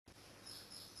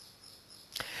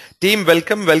Team,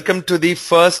 welcome to the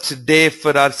first day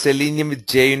for our Selenium with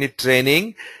JUnit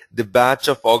training, the batch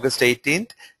of August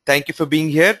 18th. Thank you for being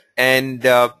here, and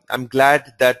I'm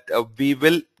glad that we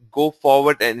will go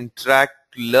forward and interact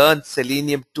to learn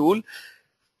Selenium tool,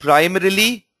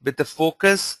 primarily with a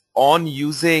focus on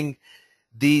using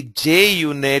the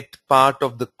JUnit part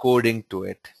of the coding to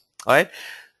it. All right.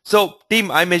 So,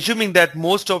 team, I'm assuming that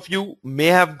most of you may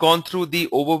have gone through the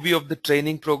overview of the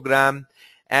training program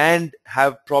and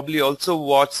have probably also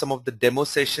watched some of the demo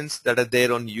sessions that are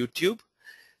there on YouTube.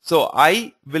 So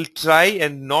I will try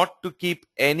and not to keep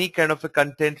any kind of a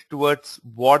content towards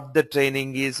what the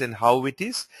training is and how it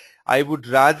is. I would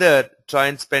rather try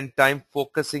and spend time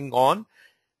focusing on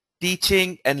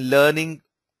teaching and learning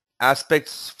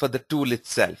aspects for the tool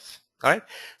itself. All right.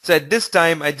 So at this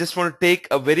time, I just want to take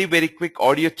a very quick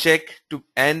audio check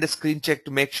and a screen check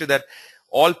to make sure that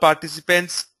all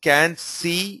participants can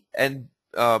see and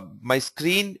my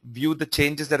screen, view the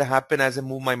changes that happen as I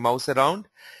move my mouse around,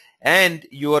 and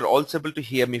you are also able to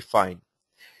hear me fine.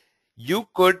 You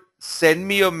could send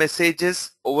me your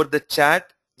messages over the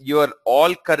chat. You are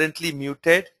all currently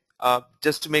muted,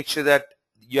 just to make sure that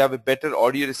you have a better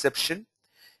audio reception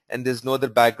and there's no other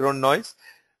background noise.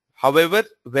 However,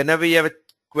 whenever you have a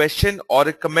question or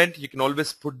a comment, you can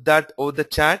always put that over the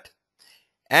chat,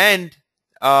 and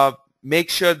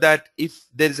make sure that if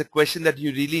there is a question that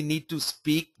you really need to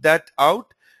speak that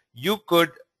out, you could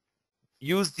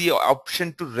use the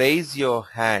option to raise your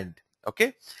hand.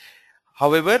 Okay.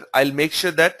 However, I'll make sure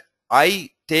that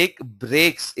I take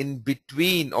breaks in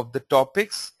between of the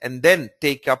topics and then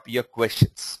take up your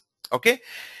questions. Okay.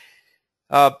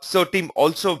 So team,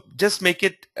 also just make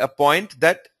it a point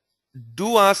that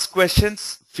do ask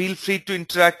questions, feel free to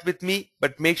interact with me,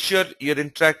 but make sure you're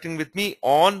interacting with me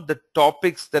on the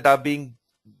topics that are being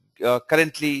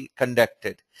currently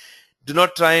conducted. Do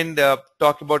not try and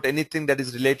talk about anything that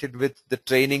is related with the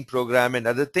training program and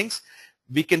other things.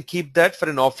 We can keep that for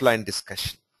an offline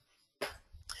discussion. All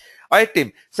right,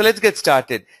 team. So let's get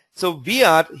started. So we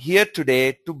are here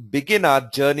today to begin our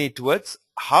journey towards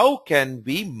how can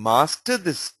we master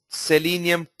this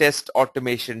Selenium test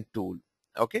automation tool.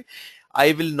 Okay.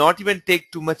 I will not even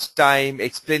take too much time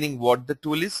explaining what the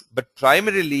tool is, but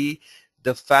primarily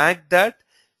the fact that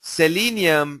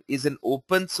Selenium is an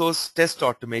open source test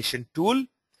automation tool,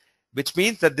 which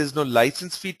means that there's no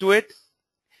license fee to it,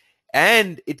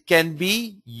 and it can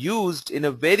be used in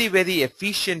a very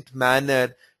efficient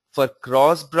manner for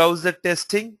cross-browser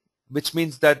testing, which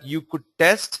means that you could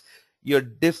test your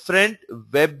different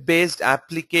web-based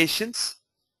applications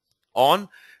on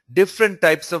different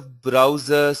types of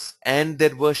browsers and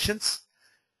their versions.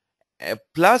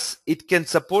 Plus, it can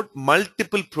support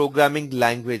multiple programming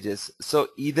languages. So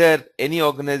either any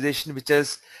organization which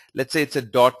has, let's say it's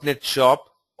a .NET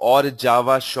shop or a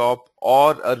Java shop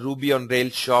or a Ruby on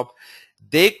Rails shop,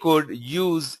 they could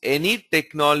use any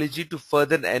technology to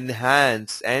further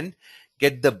enhance and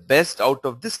get the best out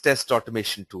of this test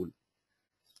automation tool.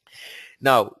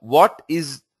 Now, what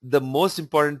is the most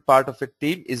important part of it,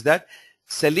 team, is that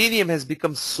Selenium has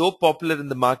become so popular in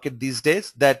the market these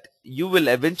days that you will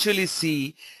eventually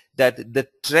see that the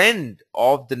trend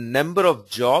of the number of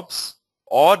jobs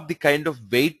or the kind of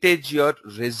weightage your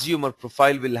resume or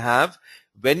profile will have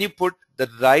when you put the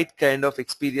right kind of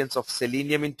experience of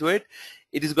Selenium into it,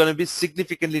 it is going to be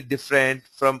significantly different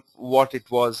from what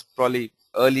it was probably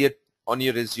earlier on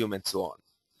your resume and so on.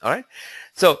 All right.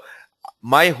 So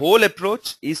my whole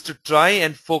approach is to try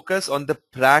and focus on the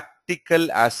practical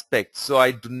aspects. So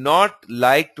I do not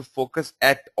like to focus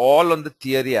at all on the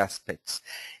theory aspects.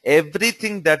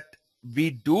 Everything that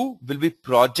we do will be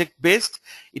project based.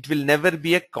 It will never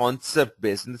be a concept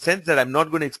based, in the sense that I'm not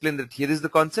going to explain that here is the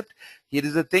concept, here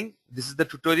is the thing, this is the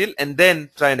tutorial, and then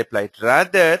try and apply it.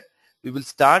 Rather, we will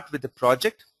start with the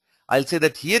project. I'll say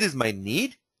that here is my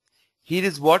need. Here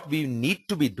is what we need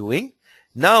to be doing.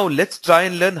 Now let's try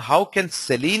and learn how can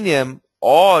Selenium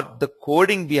or the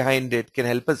coding behind it can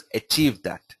help us achieve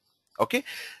that. Okay,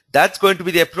 that's going to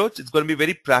be the approach. It's going to be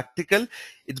very practical.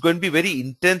 It's going to be very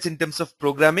intense in terms of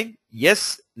programming.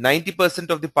 Yes, 90%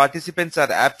 of the participants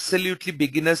are absolutely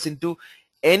beginners into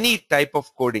any type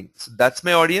of coding. So that's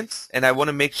my audience, and I want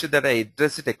to make sure that I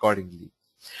address it accordingly.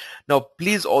 Now,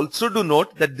 please also do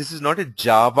note that this is not a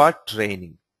Java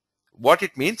training. What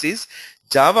it means is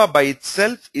Java by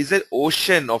itself is an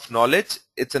ocean of knowledge.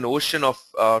 It's an ocean of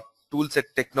tools and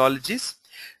technologies.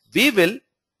 We will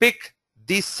pick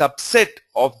the subset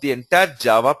of the entire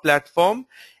Java platform,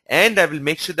 and I will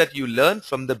make sure that you learn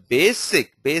from the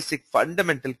basic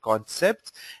fundamental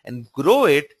concepts and grow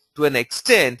it to an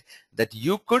extent that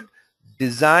you could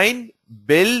design,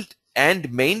 build,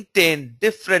 and maintain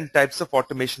different types of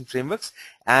automation frameworks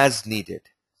as needed.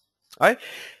 All right.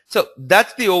 So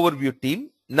that's the overview, team.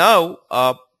 Now,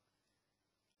 I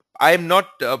am not.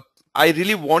 I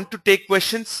really want to take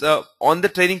questions on the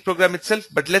training program itself,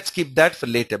 but let's keep that for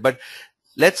later. But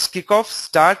let's kick off.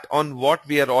 Start on what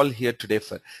we are all here today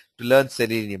for, to learn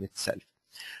Selenium itself.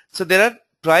 So there are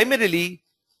primarily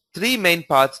three main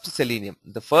parts to Selenium.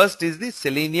 The first is the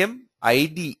Selenium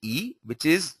IDE, which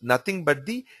is nothing but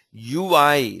the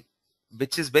UI,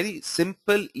 which is very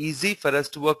simple, easy for us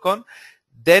to work on.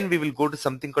 Then we will go to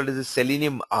something called as the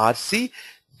Selenium RC.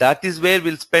 That is where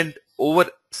we'll spend over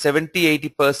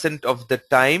 70-80% of the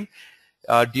time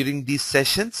during these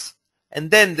sessions. And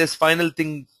then this final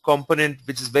thing component,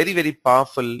 which is very, very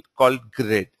powerful, called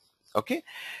grid. Okay.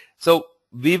 So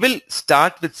we will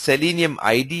start with Selenium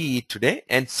IDE today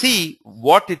and see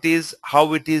what it is,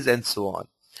 how it is, and so on.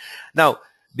 Now,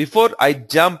 before I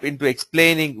jump into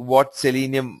explaining what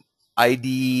Selenium IDE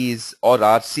is or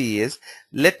RC is,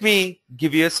 let me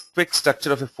give you a quick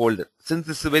structure of a folder. Since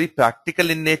this is very practical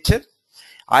in nature,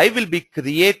 I will be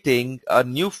creating a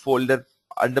new folder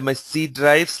under my C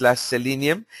drive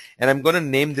 /Selenium, and I'm going to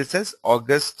name this as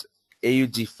August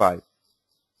AUG5.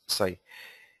 Sorry,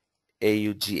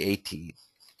 AUG18.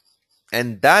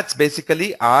 And that's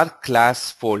basically our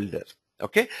class folder.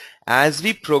 Okay. As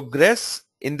we progress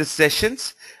in the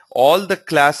sessions, all the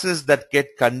classes that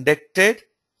get conducted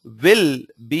will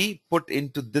be put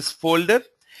into this folder,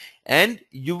 and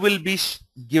you will be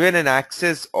given an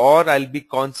access, or I'll be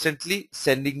constantly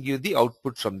sending you the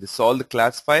output from this. So all the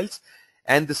class files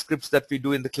and the scripts that we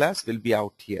do in the class will be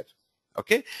out here.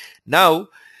 Okay. Now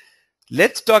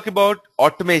let's talk about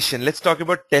automation. Let's talk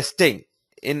about testing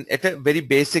at a very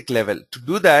basic level. To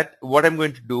do that, what I'm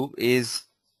going to do is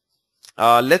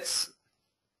let's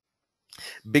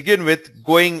begin with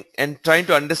going and trying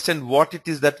to understand what it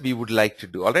is that we would like to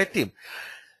do. All right, team.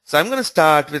 So I'm going to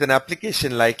start with an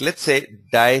application like, let's say,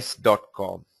 dice.com.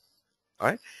 All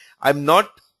right. I'm not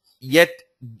yet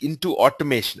into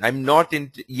automation. I'm not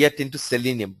yet into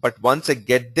Selenium. But once I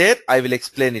get there, I will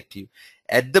explain it to you.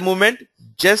 At the moment,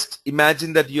 just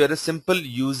imagine that you are a simple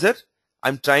user.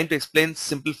 I'm trying to explain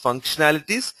simple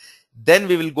functionalities. Then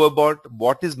we will go about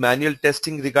what is manual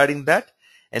testing regarding that.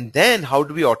 And then how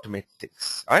do we automate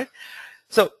things. All right.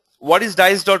 So what is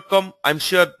dice.com? I'm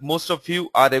sure most of you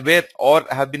are aware or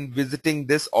have been visiting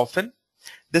this often.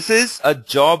 This is a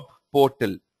job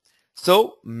portal.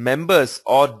 So members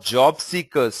or job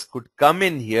seekers could come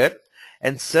in here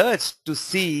and search to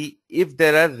see if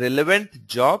there are relevant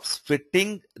jobs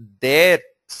fitting their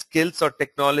skills or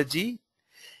technology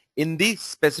in the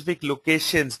specific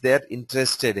locations they're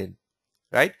interested in,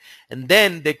 right? And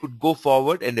then they could go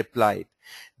forward and apply it.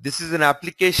 This is an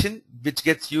application which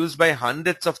gets used by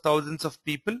hundreds of thousands of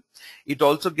people. It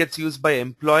also gets used by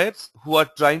employers who are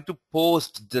trying to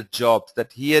post the jobs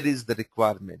that here is the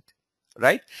requirement,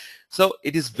 right? So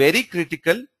it is very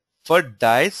critical for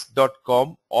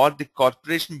dice.com or the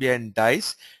corporation behind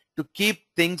Dice to keep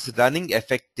things running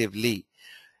effectively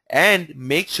and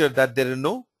make sure that there are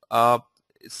no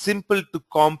simple to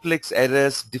complex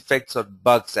errors, defects, or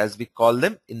bugs, as we call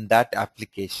them, in that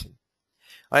application.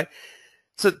 All right.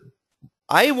 So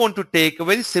I want to take a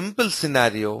very simple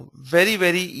scenario, very,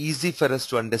 very easy for us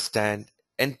to understand,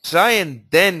 and try and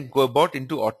then go about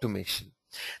into automation.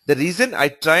 The reason I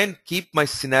try and keep my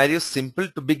scenario simple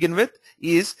to begin with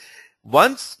is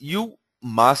once you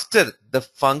master the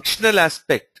functional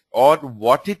aspect or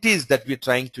what it is that we're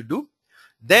trying to do,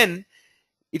 then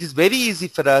it is very easy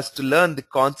for us to learn the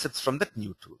concepts from that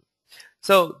new tool.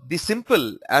 So the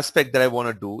simple aspect that I want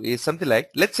to do is something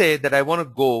like, let's say that I want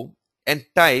to go and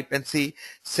type and see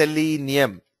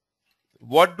Selenium.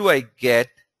 What do I get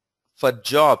for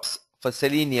jobs for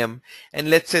Selenium? And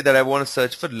let's say that I want to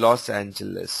search for Los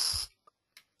Angeles.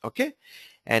 Okay.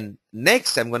 And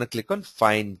next I'm going to click on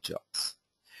find jobs.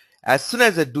 As soon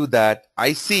as I do that,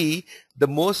 I see the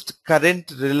most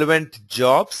current relevant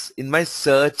jobs in my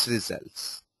search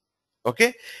results.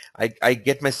 Okay. I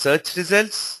get my search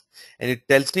results and it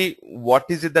tells me what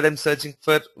is it that I'm searching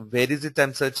for, where is it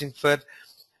I'm searching for,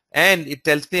 and it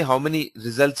tells me how many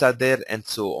results are there and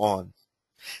so on.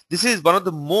 This is one of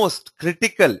the most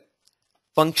critical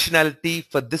functionality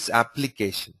for this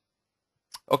application.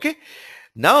 Okay.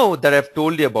 Now that I've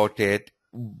told you about it,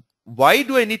 why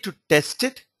do I need to test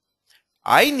it?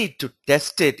 I need to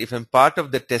test it if I'm part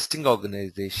of the testing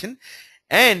organization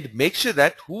and make sure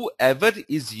that whoever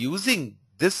is using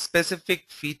this specific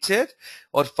feature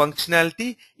or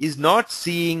functionality is not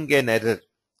seeing an error.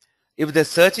 If they're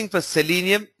searching for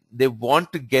Selenium, they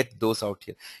want to get those out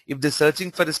here. If they're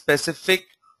searching for a specific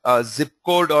zip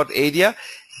code or area,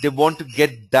 they want to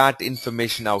get that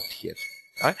information out here.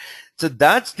 Right? So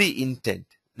that's the intent.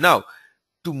 Now,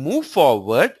 to move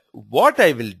forward, what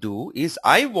I will do is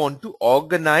I want to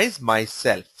organize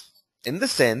myself in the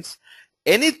sense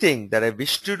anything that I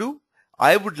wish to do,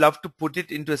 I would love to put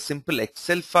it into a simple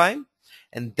Excel file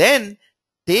and then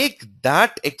take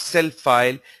that Excel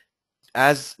file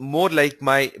as more like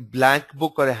my blank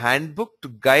book or a handbook to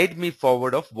guide me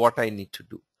forward of what I need to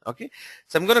do. Okay,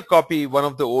 so I'm going to copy one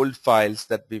of the old files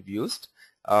that we've used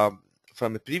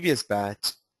from a previous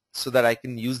batch so that I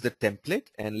can use the template,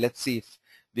 and let's see if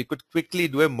we could quickly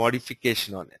do a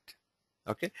modification on it.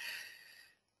 Okay,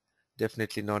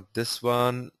 definitely not this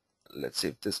one. Let's see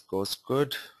if this goes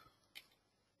good.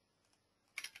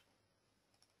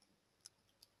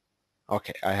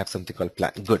 Okay, I have something called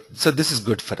plan. Good. So this is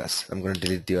good for us. I'm going to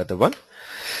delete the other one.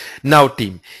 Now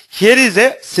team, here is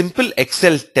a simple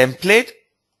Excel template.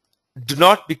 Do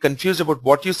not be confused about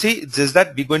what you see. It's just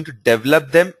that we're going to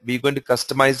develop them. We're going to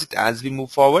customize it as we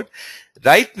move forward.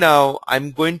 Right now,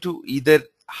 I'm going to either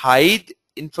hide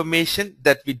information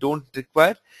that we don't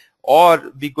require,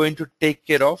 or we're going to take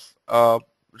care of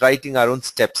writing our own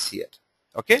steps here.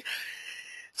 Okay.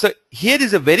 So here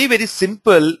is a very, very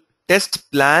simple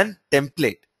test plan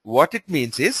template. What it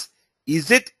means is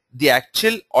it the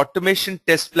actual automation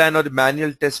test plan or the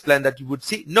manual test plan that you would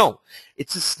see? No,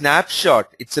 it's a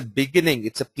snapshot. It's a beginning.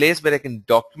 It's a place where I can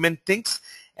document things,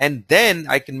 and then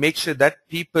I can make sure that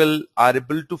people are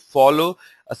able to follow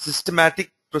a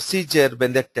systematic procedure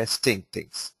when they're testing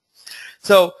things.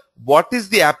 So what is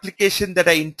the application that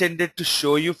I intended to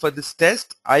show you for this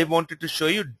test? I wanted to show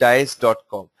you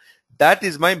dice.com. That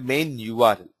is my main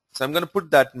URL. So I'm going to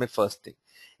put that in my first thing.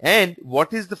 And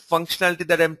what is the functionality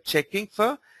that I'm checking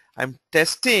for? I'm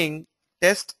test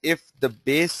if the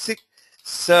basic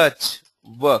search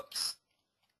works.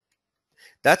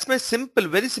 That's my simple,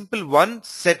 very simple one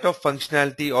set of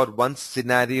functionality or one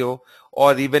scenario,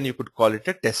 or even you could call it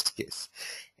a test case.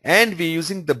 And we're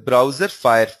using the browser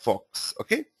Firefox.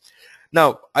 Okay.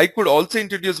 Now, I could also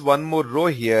introduce one more row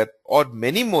here or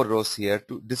many more rows here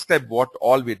to describe what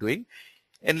all we're doing.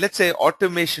 And let's say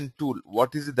automation tool.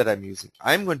 What is it that I'm using?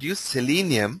 I'm going to use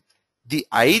Selenium, the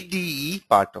IDE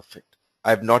part of it. I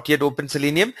have not yet opened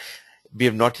Selenium. We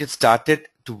have not yet started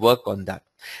to work on that.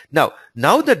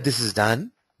 Now that this is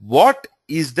done, what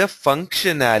is the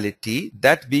functionality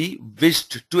that we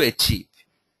wished to achieve?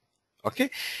 Okay.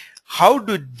 How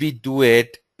did we do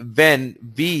it when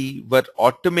we were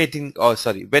automating,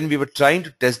 when we were trying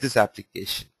to test this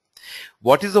application?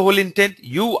 What is the whole intent?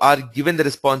 You are given the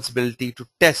responsibility to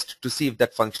test to see if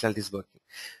that functionality is working.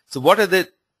 So what are the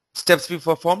steps we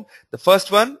performed? The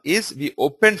first one is we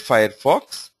opened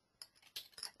Firefox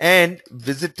and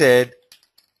visited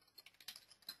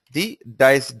the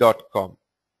dice.com,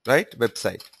 right,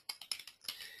 website.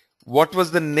 What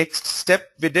was the next step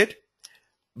we did?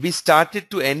 We started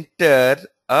to enter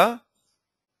a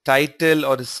title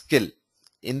or a skill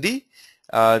in the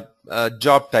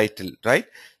job title, right?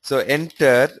 So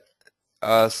enter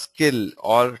a skill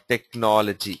or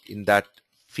technology in that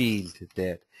field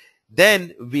there.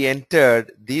 Then we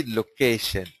entered the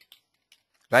location,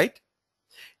 right?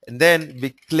 And then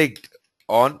we clicked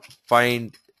on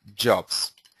find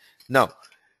jobs. Now,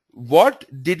 what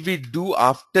did we do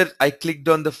after I clicked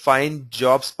on the find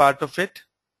jobs part of it?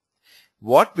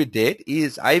 What we did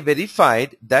is I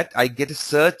verified that I get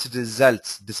search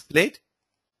results displayed.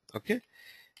 Okay.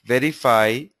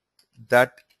 Verify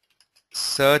that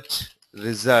search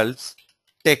results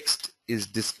text is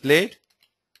displayed.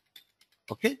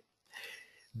 Okay.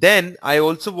 Then I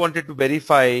also wanted to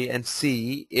verify and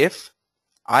see if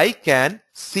I can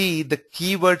see the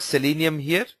keyword Selenium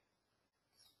here.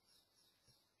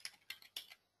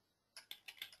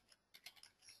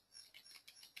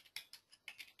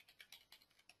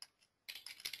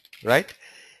 Right.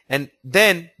 And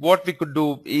then what we could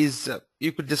do is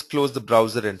you could just close the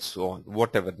browser and so on,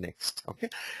 whatever next. Okay.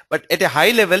 But at a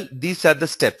high level, these are the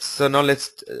steps. So now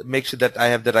let's make sure that I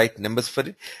have the right numbers for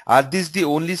it. Are these the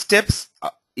only steps?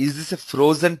 Is this a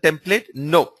frozen template?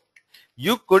 No.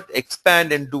 You could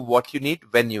expand and do what you need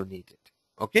when you need it.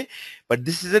 Okay. But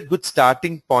this is a good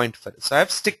starting point for it. So I have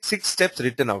 6 steps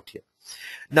written out here.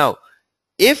 Now,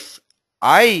 if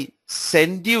I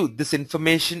send you this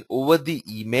information over the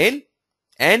email,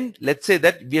 and let's say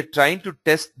that we are trying to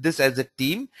test this as a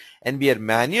team and we are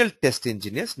manual test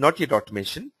engineers, not yet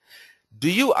automation. Do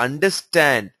you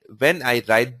understand when I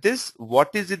write this,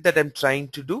 what is it that I'm trying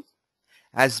to do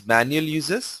as manual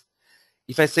users?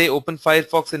 If I say open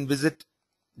Firefox and visit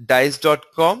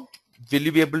dice.com, will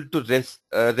you be able to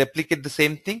replicate the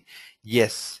same thing?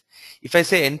 Yes. If I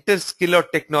say enter skill or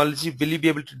technology, will you be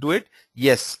able to do it?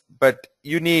 Yes, but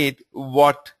you need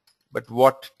what? But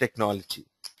what technology,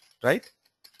 right?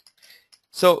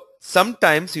 So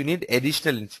sometimes you need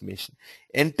additional information.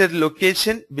 Enter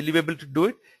location, will you be able to do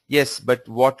it? Yes, but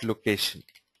what location,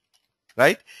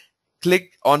 right?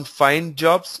 Click on find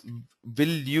jobs, will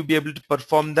you be able to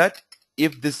perform that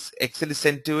if this Excel is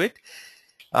sent to it?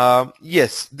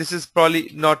 Yes, this is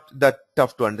probably not that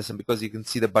tough to understand because you can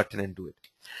see the button and do it.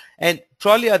 And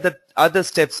probably other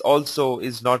steps also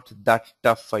is not that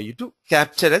tough for you to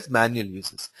capture as manual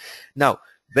users. Now,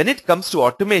 when it comes to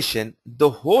automation, the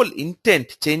whole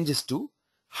intent changes to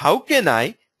how can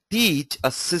I teach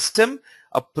a system,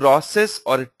 a process,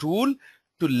 or a tool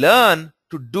to learn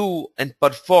to do and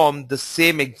perform the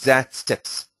same exact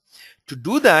steps. To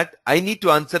do that, I need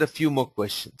to answer a few more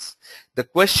questions. The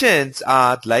questions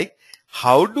are like,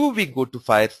 how do we go to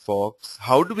Firefox?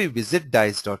 How do we visit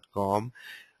dice.com?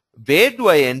 Where do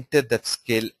I enter that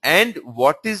skill? And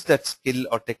what is that skill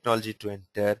or technology to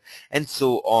enter? And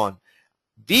so on.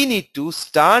 We need to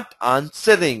start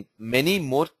answering many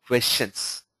more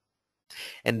questions.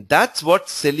 And that's what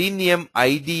Selenium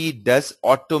IDE does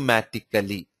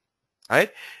automatically.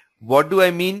 Right? What do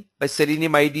I mean by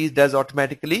Selenium IDE does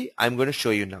automatically? I'm going to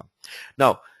show you now.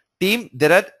 Now, team,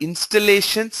 there are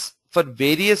installations for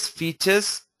various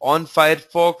features on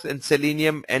Firefox and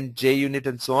Selenium and JUnit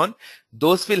and so on.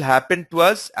 Those will happen to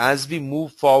us as we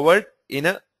move forward in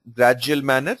a gradual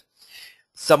manner.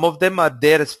 Some of them are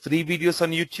there as free videos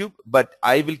on YouTube, but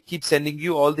I will keep sending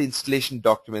you all the installation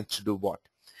documents to do what.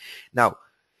 Now,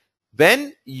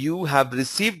 when you have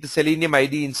received the Selenium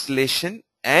IDE installation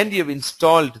and you have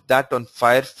installed that on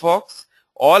Firefox,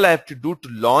 all I have to do to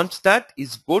launch that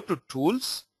is go to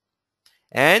Tools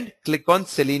and click on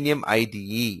Selenium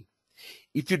IDE.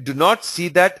 If you do not see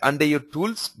that under your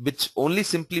tools, which only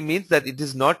simply means that it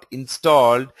is not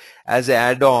installed as an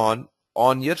add-on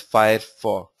on your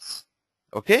Firefox.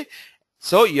 Okay,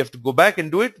 so you have to go back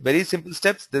and do it. Very simple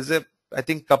steps. There's a, I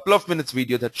think, couple of minutes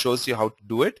video that shows you how to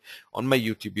do it on my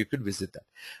YouTube. You could visit that.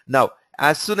 Now,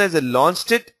 as soon as I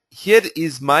launched it, here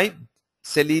is my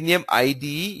Selenium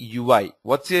IDE UI.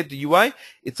 What's your UI?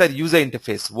 It's a user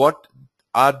interface. What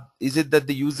is it that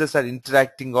the users are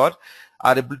interacting or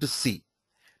are able to see?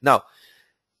 Now,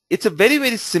 it's a very,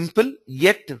 very simple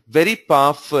yet very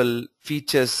powerful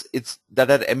features that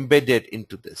are embedded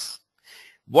into this.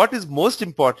 What is most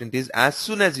important is as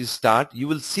soon as you start, you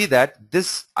will see that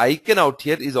this icon out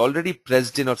here is already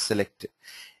pressed in or selected.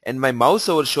 And my mouse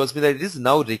over shows me that it is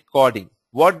now recording.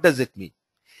 What does it mean?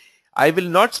 I will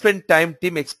not spend time,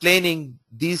 team, explaining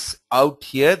this out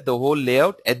here, the whole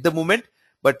layout at the moment.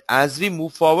 But as we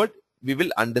move forward, we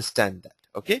will understand that.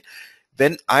 Okay.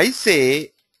 When I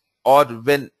say, or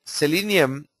when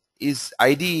Selenium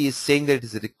IDE is saying that it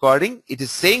is recording, it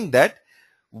is saying that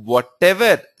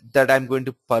whatever that I'm going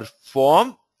to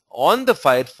perform on the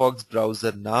Firefox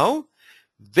browser now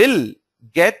will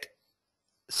get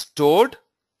stored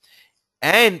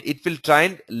and it will try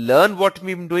and learn what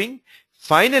I'm doing.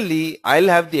 Finally, I'll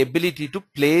have the ability to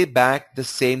play back the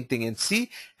same thing and see,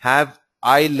 have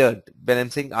I learned? When I'm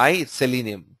saying I, it's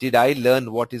Selenium. Did I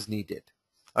learn what is needed?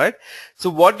 All right. So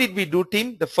what did we do,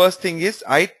 team? The first thing is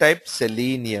I typed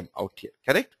Selenium out here,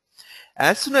 correct?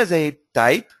 As soon as I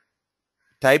type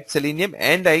Selenium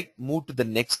and I move to the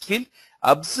next field,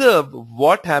 observe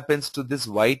what happens to this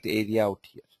white area out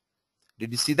here.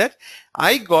 Did you see that?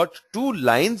 I got 2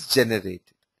 lines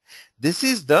generated. This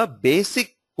is the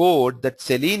basic code that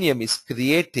Selenium is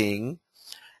creating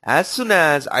as soon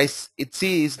as it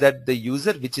sees that the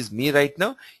user, which is me right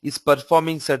now, is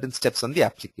performing certain steps on the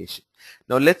application.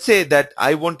 Now let's say that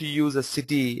I want to use a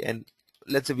city and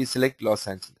let's say we select Los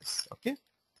Angeles. Okay.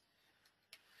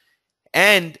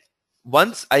 And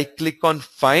once I click on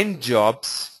find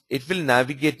jobs, it will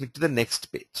navigate me to the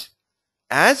next page.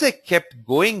 As I kept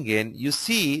going in, you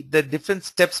see the different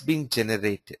steps being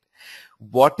generated.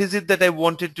 What is it that I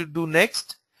wanted to do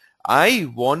next?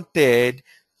 I wanted,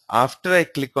 after I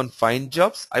click on find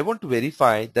jobs, I want to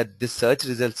verify that the search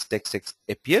results text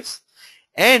appears,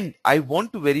 and I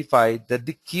want to verify that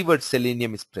the keyword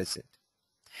Selenium is present.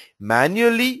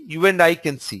 Manually, you and I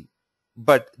can see,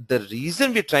 but the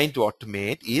reason we're trying to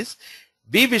automate is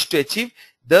we wish to achieve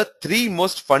the 3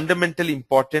 most fundamental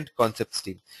important concepts,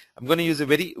 team. I'm going to use a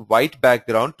very white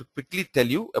background to quickly tell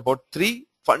you about 3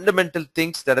 fundamental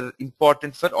things that are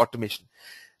important for automation.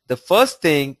 The first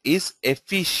thing is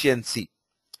efficiency.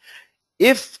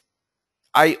 If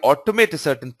I automate a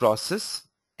certain process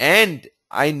and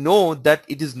I know that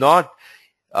it is not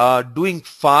doing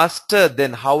faster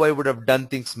than how I would have done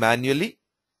things manually,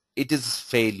 it is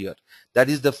failure. That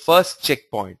is the first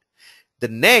checkpoint. The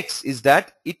next is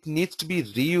that it needs to be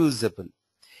reusable.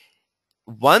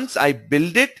 Once I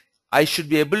build it, I should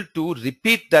be able to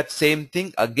repeat that same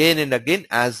thing again and again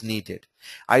as needed.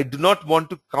 I do not want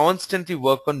to constantly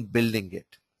work on building it.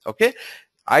 Okay,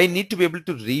 I need to be able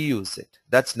to reuse it.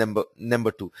 That's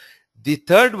number two. The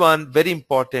third one, very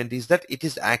important, is that it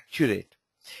is accurate.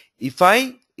 If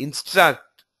I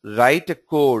instruct, write a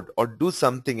code or do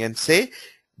something and say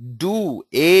do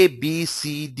A, B,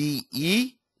 C, D,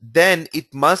 E, then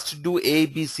it must do A,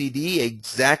 B, C, D E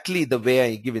exactly the way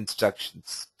I give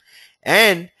instructions.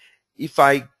 And if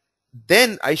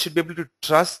then I should be able to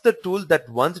trust the tool that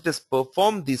once it has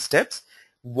performed these steps,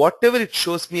 whatever it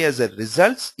shows me as a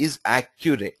results is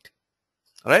accurate.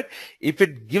 All right. If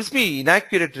it gives me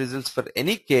inaccurate results for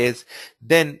any case,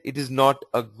 then it is not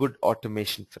a good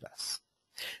automation for us.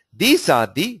 These are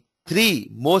the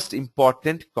three most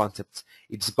important concepts.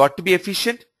 It's got to be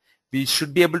efficient. We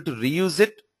should be able to reuse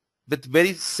it with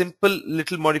very simple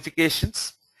little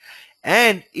modifications,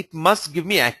 and it must give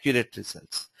me accurate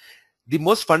results. The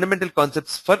most fundamental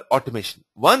concepts for automation.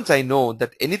 Once I know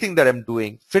that anything that I'm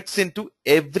doing fits into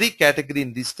every category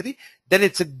in these three, then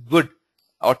it's a good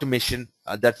automation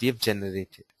that we have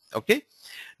generated. Okay.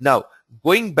 Now,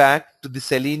 going back to the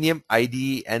Selenium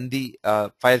IDE and the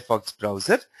Firefox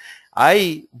browser,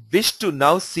 I wish to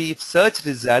now see if search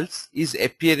results is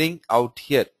appearing out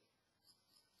here.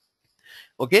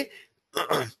 Okay.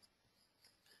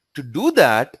 To do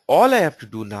that, all I have to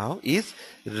do now is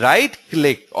right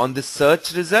click on the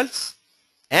search results,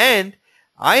 and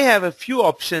I have a few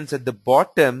options at the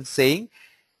bottom saying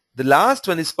the last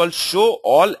one is called show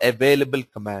all available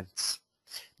commands.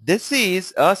 This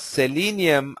is a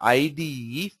Selenium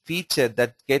IDE feature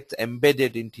that gets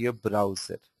embedded into your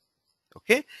browser.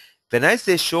 Okay. When I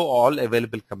say show all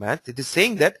available commands, it is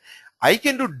saying that I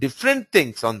can do different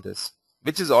things on this,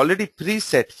 which is already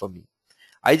preset for me.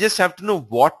 I just have to know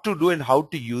what to do and how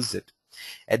to use it.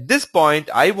 At this point,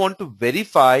 I want to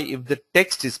verify if the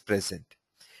text is present.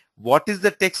 What is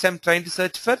the text I'm trying to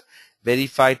search for?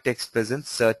 Verify text present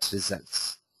search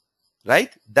results. Right?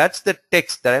 That's the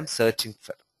text that I'm searching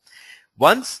for.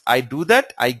 Once I do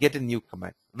that, I get a new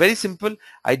command. Very simple.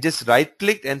 I just right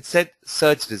clicked and said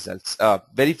search results,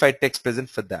 verify text present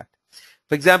for that.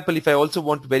 For example, if I also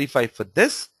want to verify for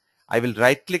this, I will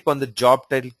right click on the job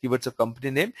title, keywords or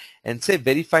company name and say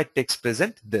verify text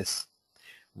present this.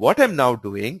 What I'm now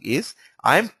doing is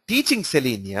I'm teaching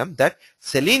Selenium that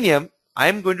Selenium,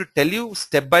 I'm going to tell you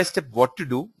step by step what to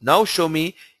do. Now show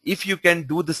me if you can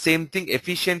do the same thing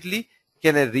efficiently.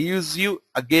 Can I reuse you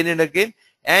again and again?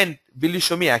 And will you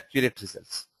show me accurate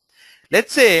results?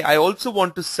 Let's say I also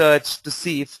want to search to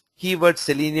see if keyword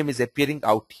Selenium is appearing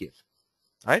out here.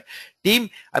 All right, team,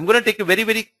 I'm going to take a very,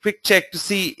 very quick check to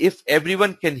see if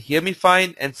everyone can hear me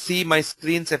fine and see my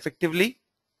screens effectively.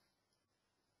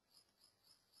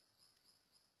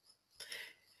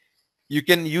 You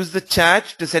can use the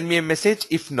chat to send me a message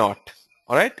if not.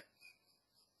 All right.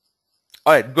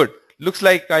 All right, good. Looks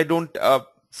like I don't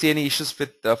see any issues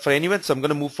with for anyone, so I'm going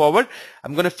to move forward.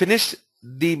 I'm going to finish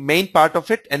the main part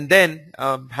of it and then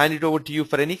hand it over to you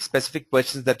for any specific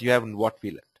questions that you have on what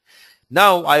we learned.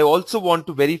 Now, I also want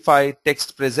to verify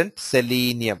text present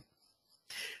Selenium.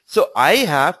 So I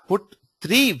have put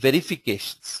three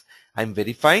verifications. I'm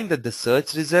verifying that the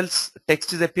search results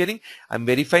text is appearing. I'm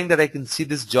verifying that I can see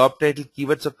this job title,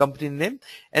 keywords or company name.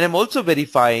 And I'm also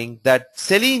verifying that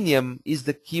Selenium is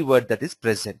the keyword that is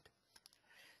present.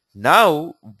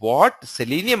 Now, what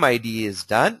Selenium IDE has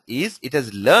done is it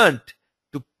has learned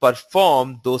to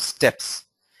perform those steps.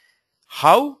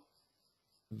 How?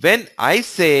 When I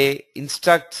say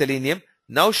instruct Selenium,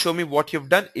 now show me what you've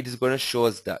done, it is going to show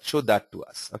that to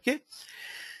us. Okay.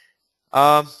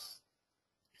 Now,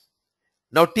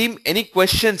 team, any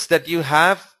questions that you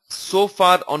have so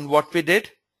far on what we did?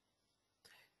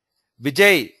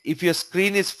 Vijay, if your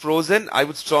screen is frozen, I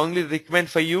would strongly recommend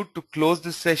for you to close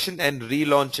this session and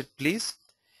relaunch it, please.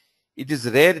 It is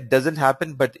rare, it doesn't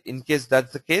happen, but in case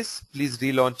that's the case, please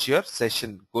relaunch your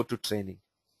session, go to training.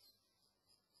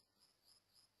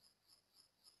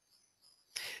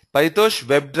 Paritosh,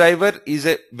 WebDriver is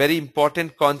a very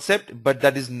important concept, but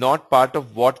that is not part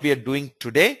of what we are doing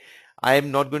today. I am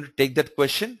not going to take that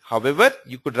question. However,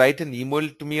 you could write an email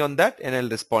to me on that and I'll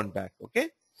respond back. Okay.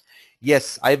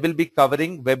 Yes, I will be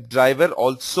covering WebDriver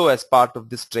also as part of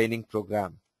this training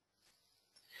program.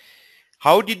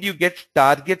 How did you get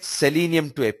target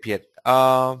Selenium to appear?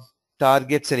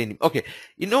 Target Selenium. Okay.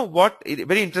 You know what?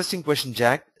 Very interesting question,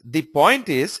 Jack. The point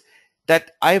is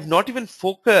that I have not even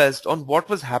focused on what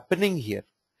was happening here.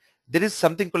 there is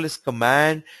something called as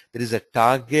command, there is a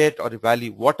target or a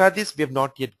value. What are these? We have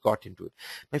not yet got into it.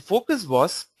 My focus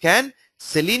was, can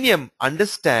Selenium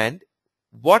understand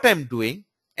what I'm doing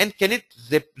and can it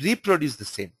reproduce the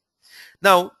same?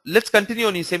 Now let's continue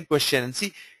on the same question and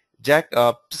see, Jack,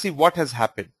 to see what has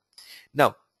happened.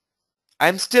 Now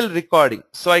I'm still recording,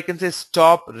 so I can say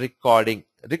stop recording.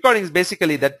 Recording is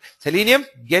basically that Selenium,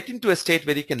 get into a state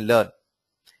where you can learn.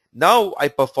 Now I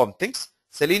perform things.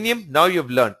 Selenium, now you've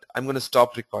learned. I'm going to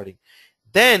stop recording.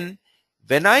 Then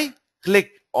when I click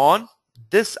on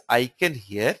this icon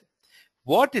here,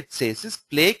 what it says is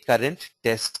play current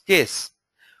test case.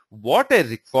 What I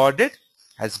recorded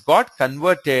has got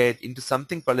converted into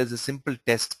something called as a simple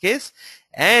test case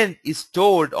and is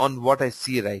stored on what I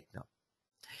see right now.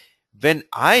 When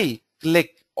I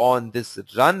click on this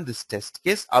run this test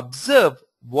case, observe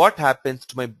what happens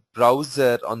to my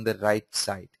browser on the right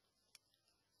side.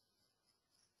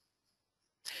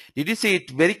 Did you see it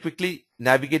very quickly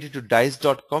navigated to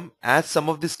dice.com? As some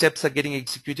of the steps are getting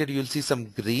executed, you'll see some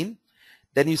green,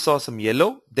 then you saw some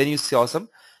yellow, then you saw some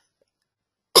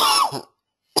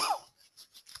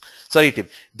sorry Tim,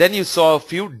 then you saw a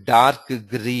few dark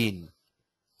green,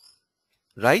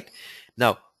 right?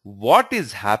 Now what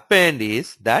is happened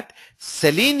is that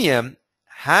Selenium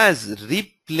has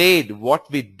replayed what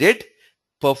we did,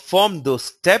 performed those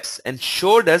steps and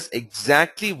showed us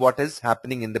exactly what is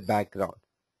happening in the background.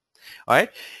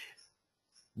 Alright,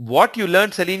 what you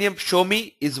learned Selenium show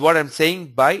me is what I'm saying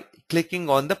by clicking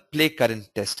on the play current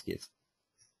test case.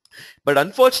 But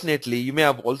unfortunately, you may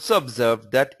have also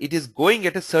observed that it is going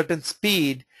at a certain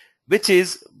speed which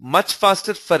is much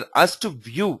faster for us to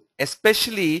view,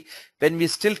 especially when we're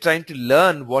still trying to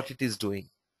learn what it is doing,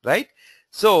 right?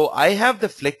 So I have the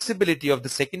flexibility of the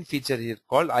second feature here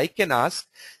called I can ask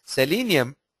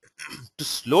Selenium to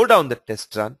slow down the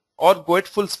test run or go at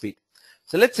full speed.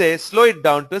 So let's say slow it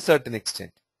down to a certain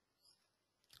extent.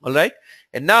 All right.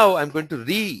 And now I'm going to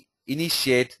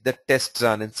reinitiate the test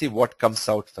run and see what comes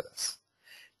out for us.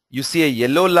 You see a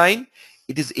yellow line.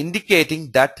 It is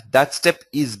indicating that that step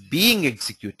is being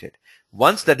executed.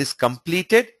 Once that is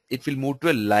completed, it will move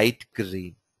to a light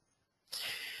green.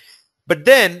 But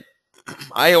then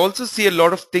I also see a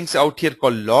lot of things out here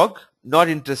called log. Not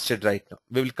interested right now.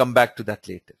 We will come back to that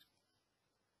later.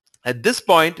 At this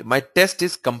point, my test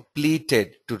is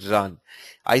completed to run.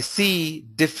 I see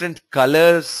different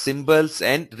colors, symbols,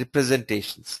 and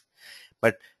representations.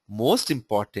 But most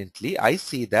importantly, I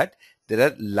see that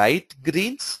there are light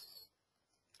greens,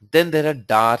 then there are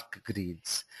dark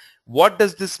greens. What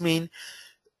does this mean?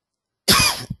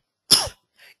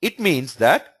 It means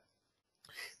that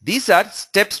these are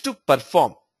steps to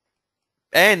perform.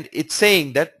 And it's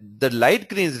saying that the light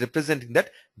green is representing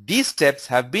that these steps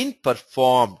have been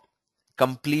performed,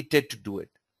 completed to do it.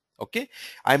 Okay,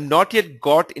 I'm not yet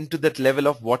got into that level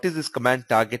of what is this command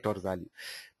target or value.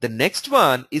 The next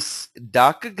one is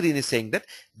darker green is saying that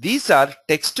these are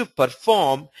text to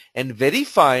perform and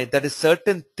verify that a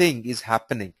certain thing is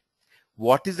happening.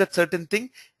 What is that certain thing?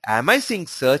 Am I seeing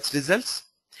search results?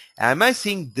 Am I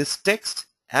seeing this text?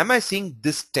 Am I seeing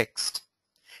this text?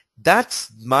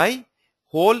 That's my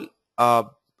whole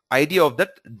idea of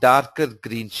that darker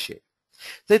green shade.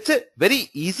 So it's a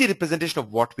very easy representation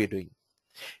of what we're doing.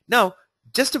 Now,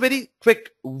 just a very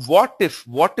quick what if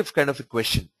kind of a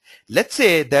question. Let's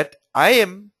say that I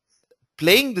am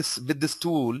playing this with this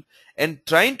tool and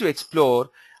trying to explore.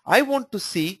 I want to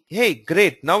see, hey,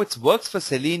 great, now it works for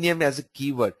Selenium as a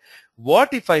keyword.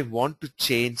 What if I want to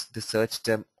change the search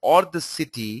term or the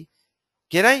city?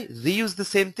 Can I reuse the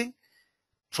same thing?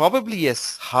 Probably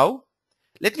yes. How?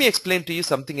 Let me explain to you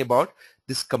something about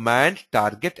this command,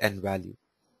 target, and value.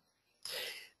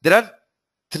 There are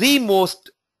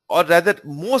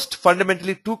most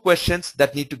fundamentally two questions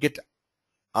that need to get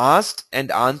asked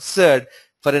and answered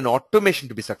for an automation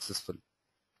to be successful.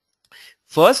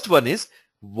 First one is,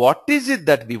 what is it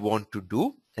that we want to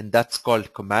do? And that's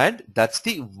called command. That's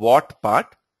the what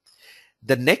part.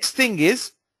 The next thing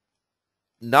is,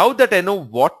 now that I know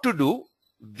what to do,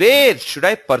 where should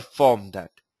I perform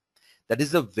that? That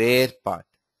is the where part.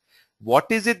 What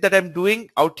is it that I'm doing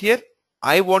out here?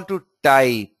 I want to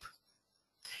type.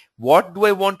 What do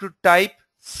I want to type?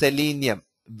 Selenium.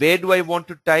 Where do I want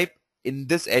to type? In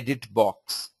this edit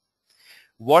box.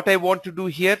 What I want to do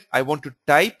here? I want to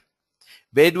type.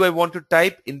 Where do I want to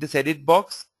type? In this edit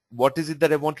box. What is it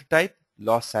that I want to type?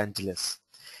 Los Angeles.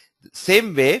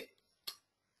 Same way,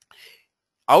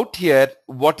 out here,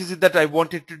 what is it that I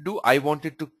wanted to do? I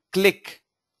wanted to click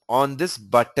on this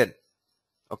button.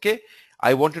 Okay,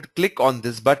 I wanted to click on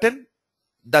this button.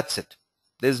 That's it.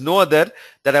 There's no other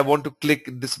that I want to click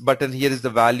this button. Here is the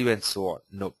value and so on.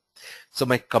 No. So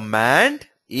my command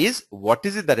is what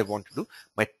is it that I want to do.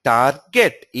 My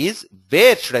target is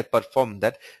where should I perform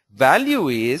that. Value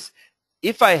is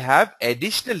if I have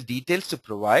additional details to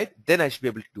provide, then I should be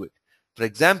able to do it. For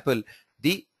example,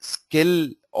 the skill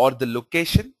or the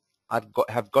location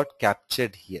have got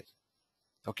captured here.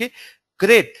 Okay,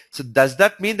 great. So does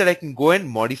that mean that I can go and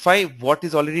modify what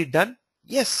is already done?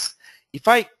 Yes. If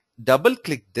I double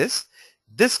click this,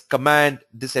 this command,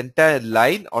 this entire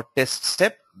line or test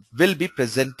step will be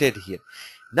presented here.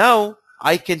 Now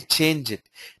I can change it.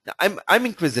 Now, I'm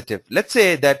inquisitive. Let's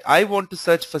say that I want to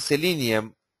search for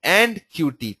Selenium and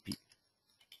QTP.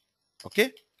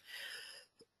 Okay.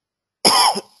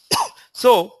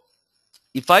 So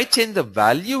if I change the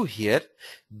value here,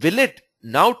 will it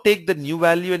now take the new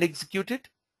value and execute it?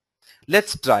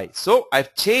 Let's try. So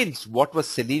I've changed what was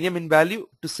Selenium in value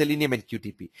to Selenium and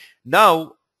QTP.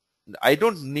 Now I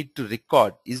don't need to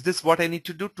record. Is this what I need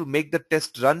to do to make the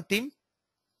test run, team?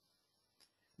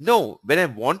 No. When I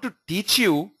want to teach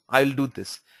you, I'll do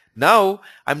this. Now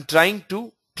I'm trying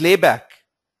to play back,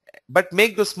 but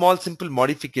make those small simple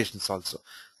modifications also.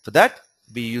 For that,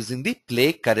 we're using the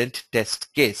play current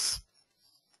test case.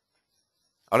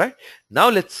 All right. Now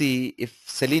let's see if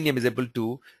Selenium is able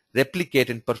to replicate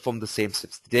and perform the same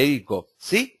steps. There you go.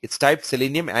 See, it's typed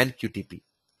Selenium and QTP.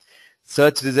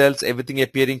 Search results, everything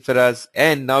appearing for us,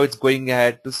 and now it's going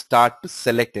ahead to start to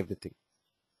select everything.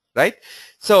 Right?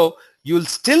 So you'll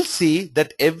still see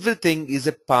that everything is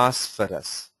a pass for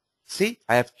us. See,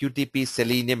 I have QTP,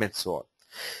 Selenium, and so on.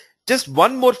 Just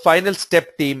one more final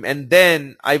step, team, and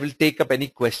then I will take up any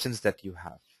questions that you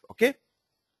have. Okay?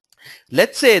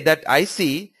 Let's say that I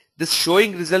see this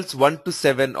showing results 1 to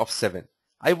 7 of 7.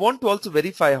 I want to also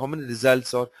verify how many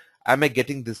results or am I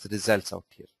getting these results out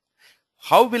here.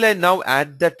 How will I now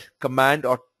add that command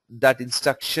or that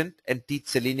instruction and teach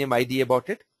Selenium ID about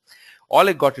it? All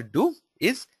I got to do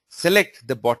is select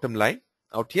the bottom line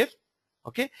out here.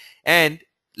 Okay. And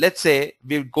let's say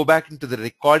we'll go back into the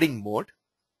recording mode.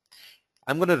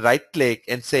 I'm going to right click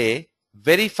and say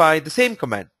verify the same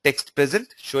command, text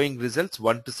present showing results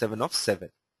 1 to 7 of 7.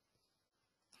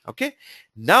 Okay.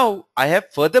 Now I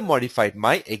have further modified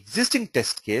my existing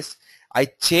test case. I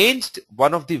changed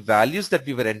one of the values that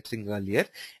we were entering earlier,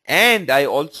 and I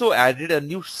also added a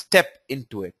new step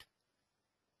into it.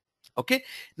 Okay.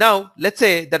 Now let's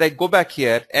say that I go back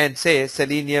here and say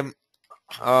Selenium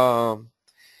RC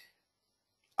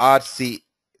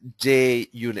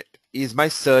JUnit is my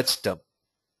search term.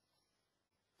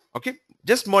 Okay,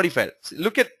 just modify it.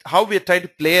 Look at how we are trying to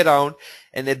play around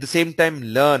and at the same time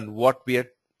learn what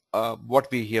we're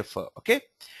here for. Okay,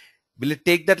 will it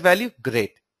take that value?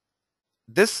 Great.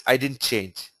 This I didn't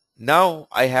change. Now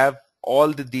I have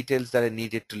all the details that I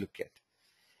needed to look at.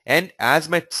 And as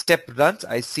my step runs,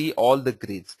 I see all the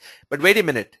greens. But wait a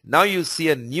minute. Now you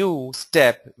see a new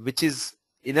step which is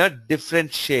in a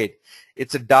different shade.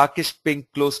 It's a darkish pink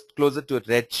closer to a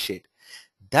red shade.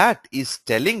 That is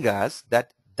telling us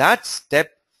that that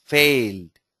step failed.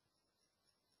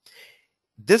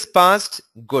 This passed,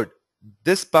 good.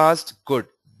 This passed, good.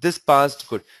 This passed,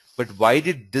 good. But why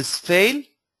did this fail?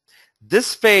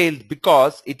 This failed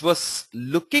because it was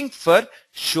looking for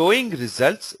showing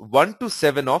results 1 to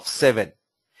 7 of 7.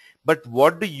 But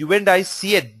what do you and I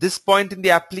see at this point in the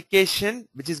application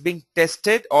which is being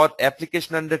tested or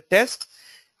application under test?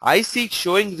 I see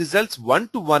showing results 1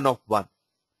 to 1 of 1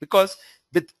 because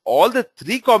with all the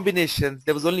 3 combinations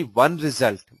there was only one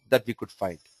result that we could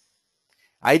find.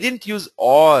 I didn't use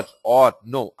or,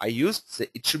 no, I used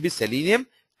it should be Selenium,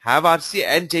 have RC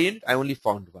and JUnit. I only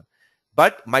found one.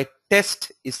 But my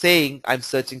test is saying I'm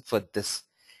searching for this.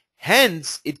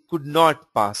 Hence, it could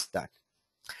not pass that.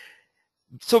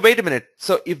 So wait a minute.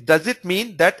 So does it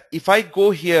mean that if I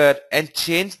go here and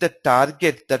change the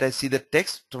target that I see the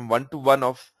text from 1 to 1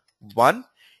 of 1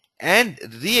 and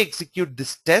re-execute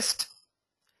this test,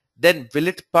 then will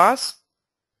it pass?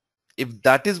 If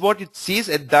that is what it sees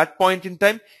at that point in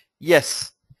time,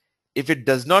 yes. If it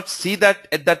does not see that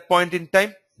at that point in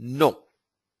time, no.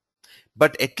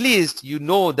 But at least you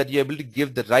know that you're able to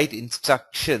give the right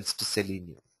instructions to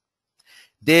Selenium.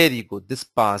 There you go. This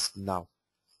passed now.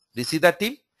 Do you see that,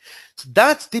 team? So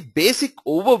that's the basic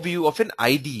overview of an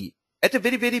IDE at a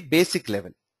very, very basic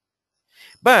level.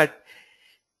 But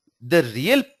the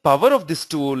real power of this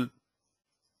tool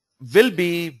will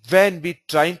be when we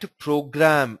trying to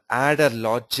program, add our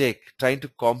logic, trying to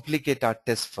complicate our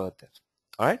test further.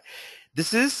 All right.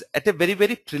 This is at a very,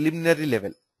 very preliminary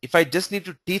level. If I just need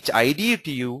to teach IDE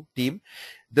to you, team,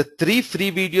 the 3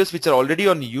 free videos which are already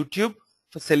on YouTube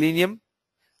for Selenium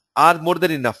are more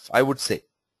than enough, I would say.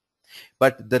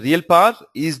 But the real power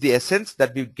is the essence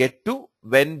that we get to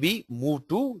when we move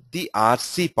to the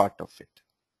RC part of it.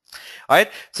 All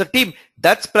right. So team,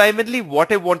 that's primarily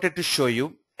what I wanted to show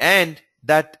you, and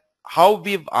that how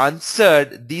we've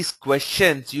answered these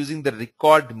questions using the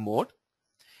record mode.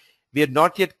 We have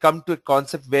not yet come to a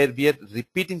concept where we are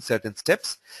repeating certain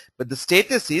steps, but the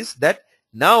status is that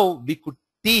now we could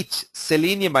teach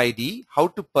Selenium IDE how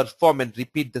to perform and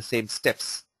repeat the same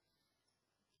steps.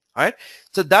 All right.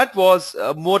 So that was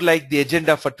more like the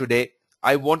agenda for today.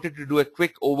 I wanted to do a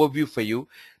quick overview for you.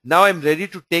 Now I'm ready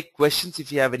to take questions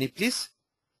if you have any, please.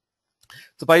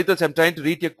 So Paritosh, I'm trying to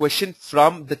read your question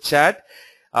from the chat.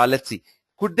 Let's see.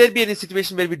 Could there be any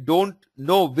situation where we don't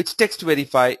know which text to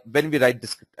verify when we write the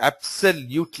script?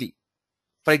 Absolutely.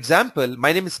 For example,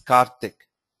 my name is Karthik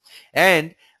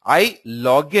and I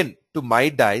log in to my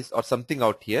dice or something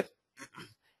out here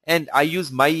and I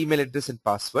use my email address and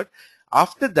password.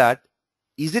 After that,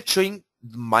 is it showing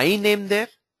my name there?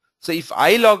 So if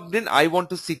I logged in, I want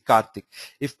to see Karthik.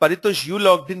 If Paritosh, you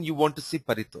logged in, you want to see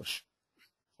Paritosh.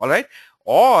 All right.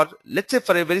 Or let's say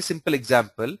for a very simple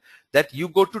example that you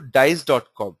go to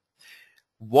dice.com.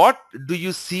 What do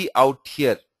you see out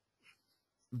here?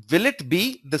 Will it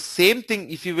be the same thing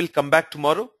if you will come back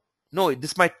tomorrow? No,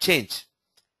 this might change.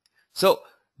 So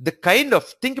the kind of,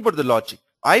 think about the logic.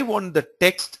 I want the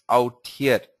text out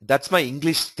here. That's my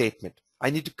English statement. I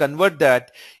need to convert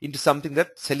that into something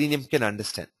that Selenium can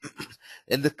understand.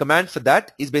 And the command for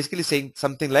that is basically saying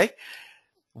something like,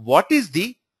 what is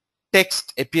the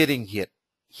text appearing here?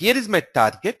 Here is my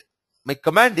target. My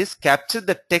command is capture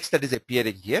the text that is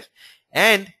appearing here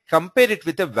and compare it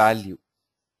with a value.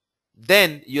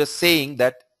 Then you're saying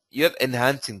that you're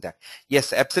enhancing that.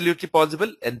 Yes, absolutely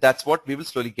possible, and that's what we will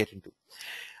slowly get into.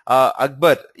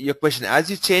 Akbar, your question, as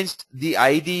you changed the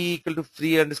ID equal to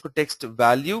free underscore text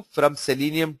value from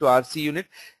Selenium to RC unit,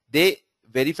 they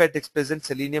verified text present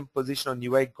Selenium position on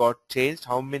UI got changed.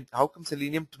 How come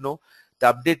Selenium to know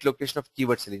the update location of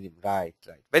keyword Selenium? Right.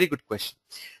 Very good question.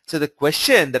 So the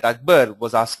question that Akbar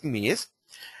was asking me is,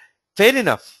 fair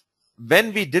enough.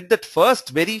 When we did that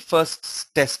very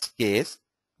first test case,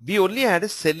 we only had a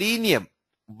Selenium,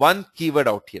 one keyword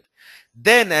out here.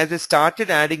 Then as I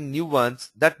started adding new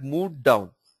ones, that moved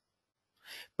down.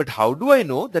 But how do I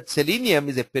know that Selenium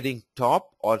is appearing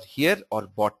top or here or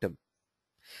bottom?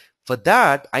 For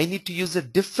that, I need to use a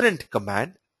different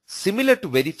command similar to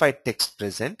verify text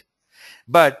present.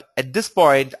 But at this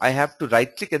point, I have to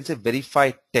right click and say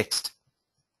verify text.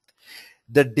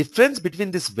 The difference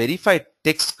between this verify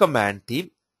text command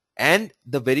team and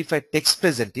the verify text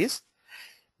present is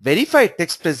verify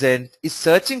text present is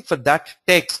searching for that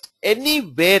text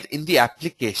anywhere in the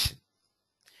application.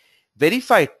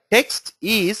 Verify text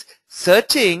is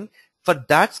searching for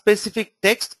that specific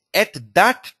text at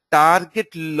that target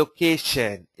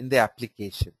location in the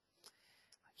application.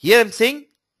 Here I'm saying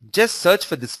just search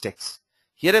for this text.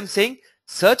 Here I'm saying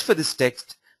search for this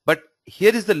text, but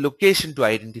here is the location to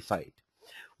identify it.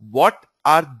 What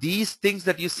are these things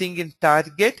that you're seeing in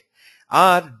target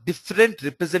are different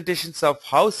representations of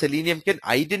how Selenium can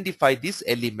identify these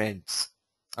elements.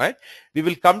 All right. We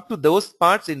will come to those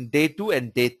parts in day 2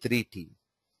 and day 3 team.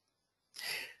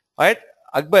 All right.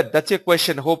 Akbar, that's your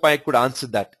question. Hope I could answer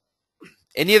that.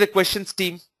 Any other questions,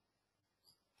 team?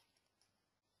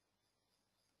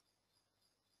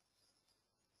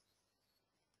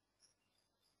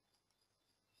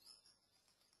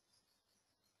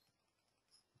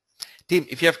 Team,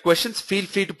 if you have questions, feel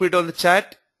free to put it on the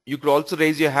chat. You could also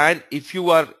raise your hand if you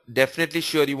are definitely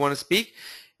sure you want to speak,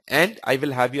 and I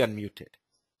will have you unmuted.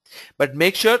 But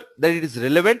make sure that it is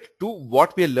relevant to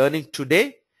what we are learning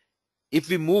today. If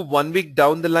we move 1 week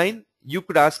down the line, you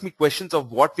could ask me questions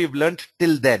of what we've learned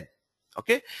till then.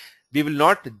 Okay? We will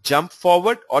not jump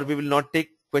forward, or we will not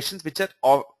take questions which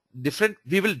are different.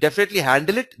 We will definitely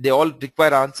handle it. They all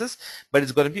require answers, but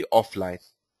it's going to be offline.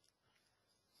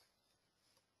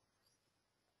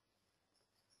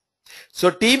 So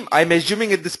team, I'm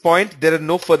assuming at this point there are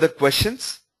no further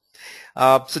questions.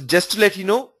 So just to let you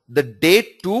know, the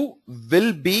day 2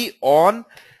 will be on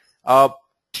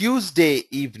Tuesday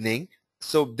evening.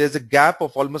 So there's a gap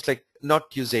of almost like,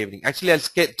 not Tuesday evening. Actually, I'll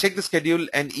check the schedule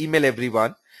and email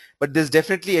everyone. But there's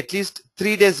definitely at least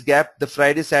 3 days gap, the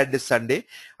Friday, Saturday, Sunday.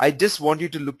 I just want you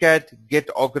to look at, get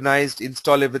organized,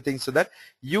 install everything so that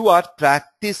you are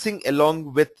practicing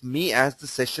along with me as the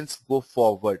sessions go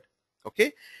forward.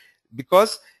 Okay?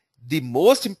 Because the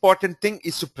most important thing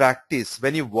is to practice.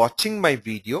 When you're watching my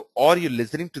video or you're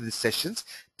listening to these sessions,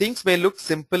 things may look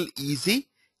simple, easy.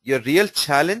 Your real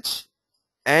challenge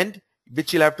and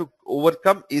which you'll have to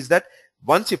overcome is that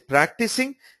once you're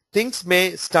practicing, things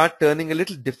may start turning a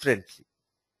little differently.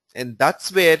 And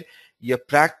that's where your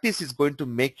practice is going to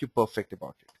make you perfect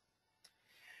about it.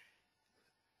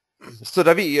 So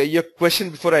Ravi, your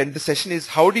question before I end the session is,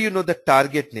 how do you know the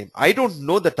target name? I don't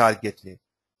know the target name.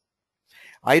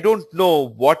 I don't know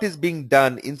what is being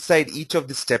done inside each of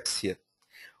the steps here.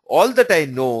 All that I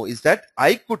know is that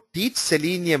I could teach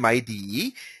Selenium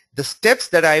IDE the steps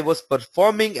that I was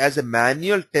performing as a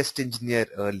manual test engineer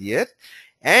earlier,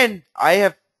 and I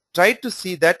have tried to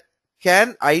see that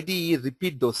can IDE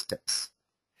repeat those steps.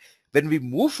 When we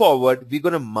move forward, we're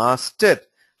going to master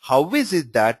how is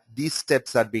it that these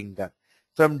steps are being done.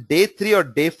 From day 3 or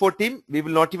day 4 team, we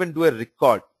will not even do a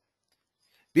record.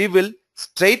 We will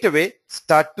straight away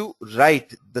start to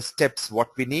write the steps what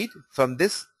we need from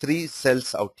this 3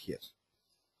 cells out here.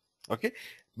 Okay,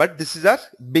 but this is our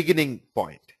beginning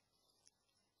point.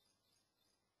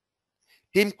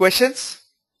 Team, questions?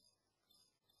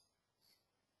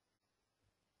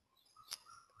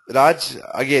 Raj,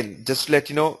 again, just to let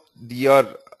you know,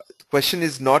 your question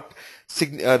is not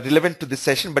relevant to this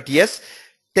session, but yes,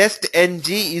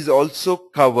 TestNG is also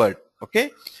covered.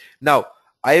 Okay, now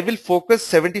I will focus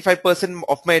 75%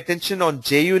 of my attention on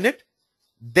JUnit.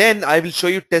 Then I will show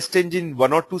you TestNG in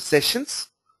 1 or 2 sessions.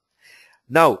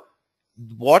 Now,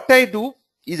 what I do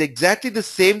is exactly the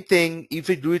same thing if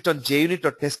we do it on JUnit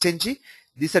or TestNG.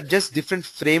 These are just different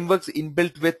frameworks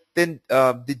inbuilt within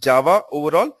the Java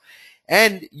overall,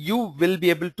 and you will be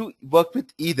able to work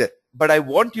with either. But I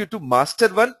want you to master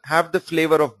one, have the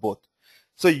flavor of both.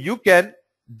 So you can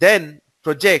then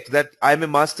project that I'm a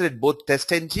master at both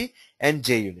TestNG and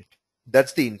JUnit.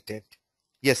 That's the intent.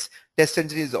 Yes,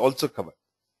 TestNG is also covered.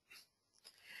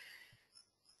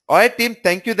 All right, team.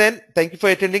 Thank you then. Thank you for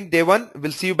attending day 1.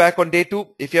 We'll see you back on day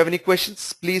 2. If you have any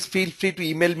questions, please feel free to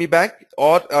email me back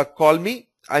or call me.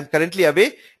 I'm currently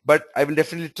away, but I will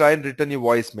definitely try and return your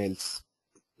voicemails.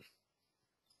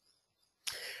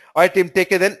 All right, team. Take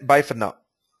care then. Bye for now.